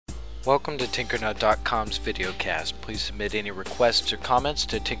Welcome to Tinkernut.com's videocast. Please submit any requests or comments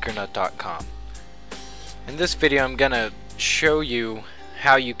to Tinkernut.com. In this video I'm going to show you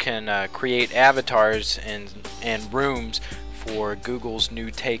how you can create avatars and rooms for Google's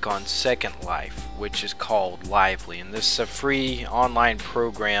new take on Second Life, which is called Lively. And this is a free online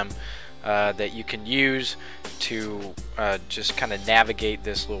program that you can use to just kind of navigate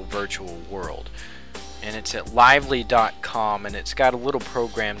this little virtual world. And it's at lively.com, and it's got a little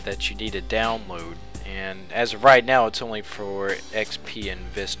program that you need to download, and as of right now it's only for XP and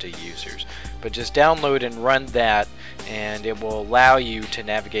Vista users, but just download and run that and it will allow you to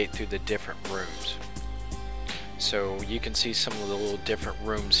navigate through the different rooms. So you can see some of the little different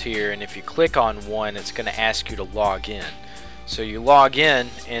rooms here, and if you click on one it's going to ask you to log in. So you log in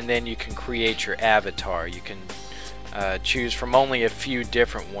and then you can create your avatar. You can choose from only a few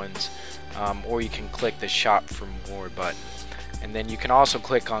different ones. Or you can click the shop for more button, and then you can also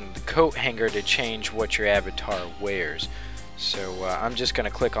click on the coat hanger to change what your avatar wears. So I'm just going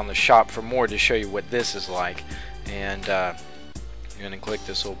to click on the shop for more to show you what this is like, and I'm going to click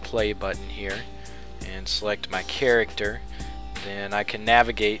this little play button here and select my character. Then I can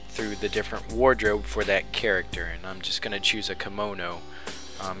navigate through the different wardrobe for that character, and I'm just going to choose a kimono,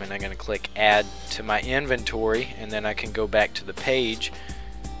 and I'm going to click add to my inventory, and then I can go back to the page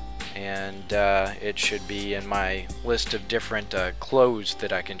and it should be in my list of different clothes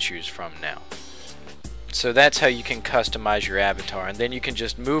that I can choose from now. So that's how you can customize your avatar, and then you can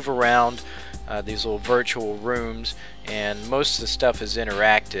just move around these little virtual rooms, and most of the stuff is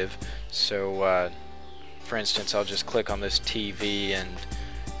interactive. So for instance, I'll just click on this TV and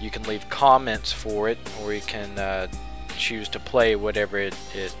you can leave comments for it, or you can choose to play whatever it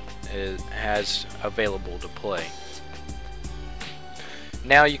has available to play.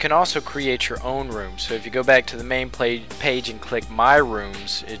 Now you can also create your own room. So if you go back to the main page and click My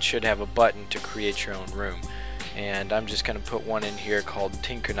Rooms, it should have a button to create your own room. And I'm just going to put one in here called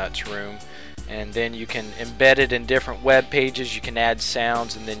Tinkernut's Room. And then you can embed it in different web pages, you can add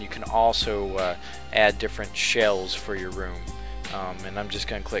sounds, and then you can also add different shells for your room. And I'm just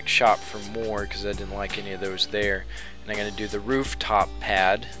going to click Shop for More because I didn't like any of those there. And I'm going to do the rooftop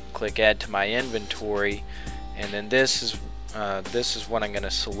pad, click Add to my inventory, and then this is what I'm going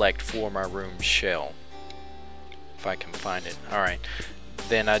to select for my room shell, if I can find it. Alright,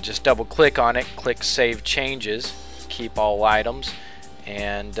 then I just double click on it, click Save Changes, keep all items,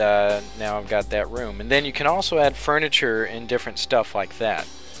 and now I've got that room. And then you can also add furniture and different stuff like that.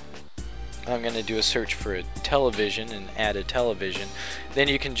 I'm going to do a search for a television and add a television. Then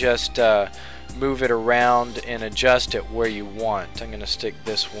you can just move it around and adjust it where you want. I'm going to stick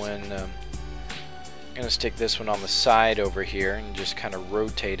this one on the side over here and just kind of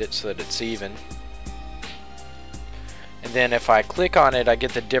rotate it so that it's even. And then if I click on it, I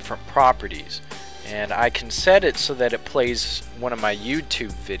get the different properties, and I can set it so that it plays one of my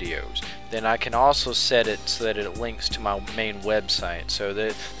YouTube videos. Then I can also set it so that it links to my main website, so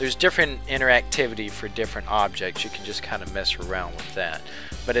that there's different interactivity for different objects. You can just kind of mess around with that.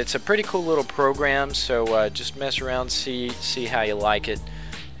 But it's a pretty cool little program, so just mess around, see how you like it.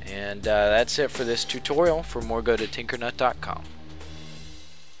 And that's it for this tutorial. For more, go to Tinkernut.com.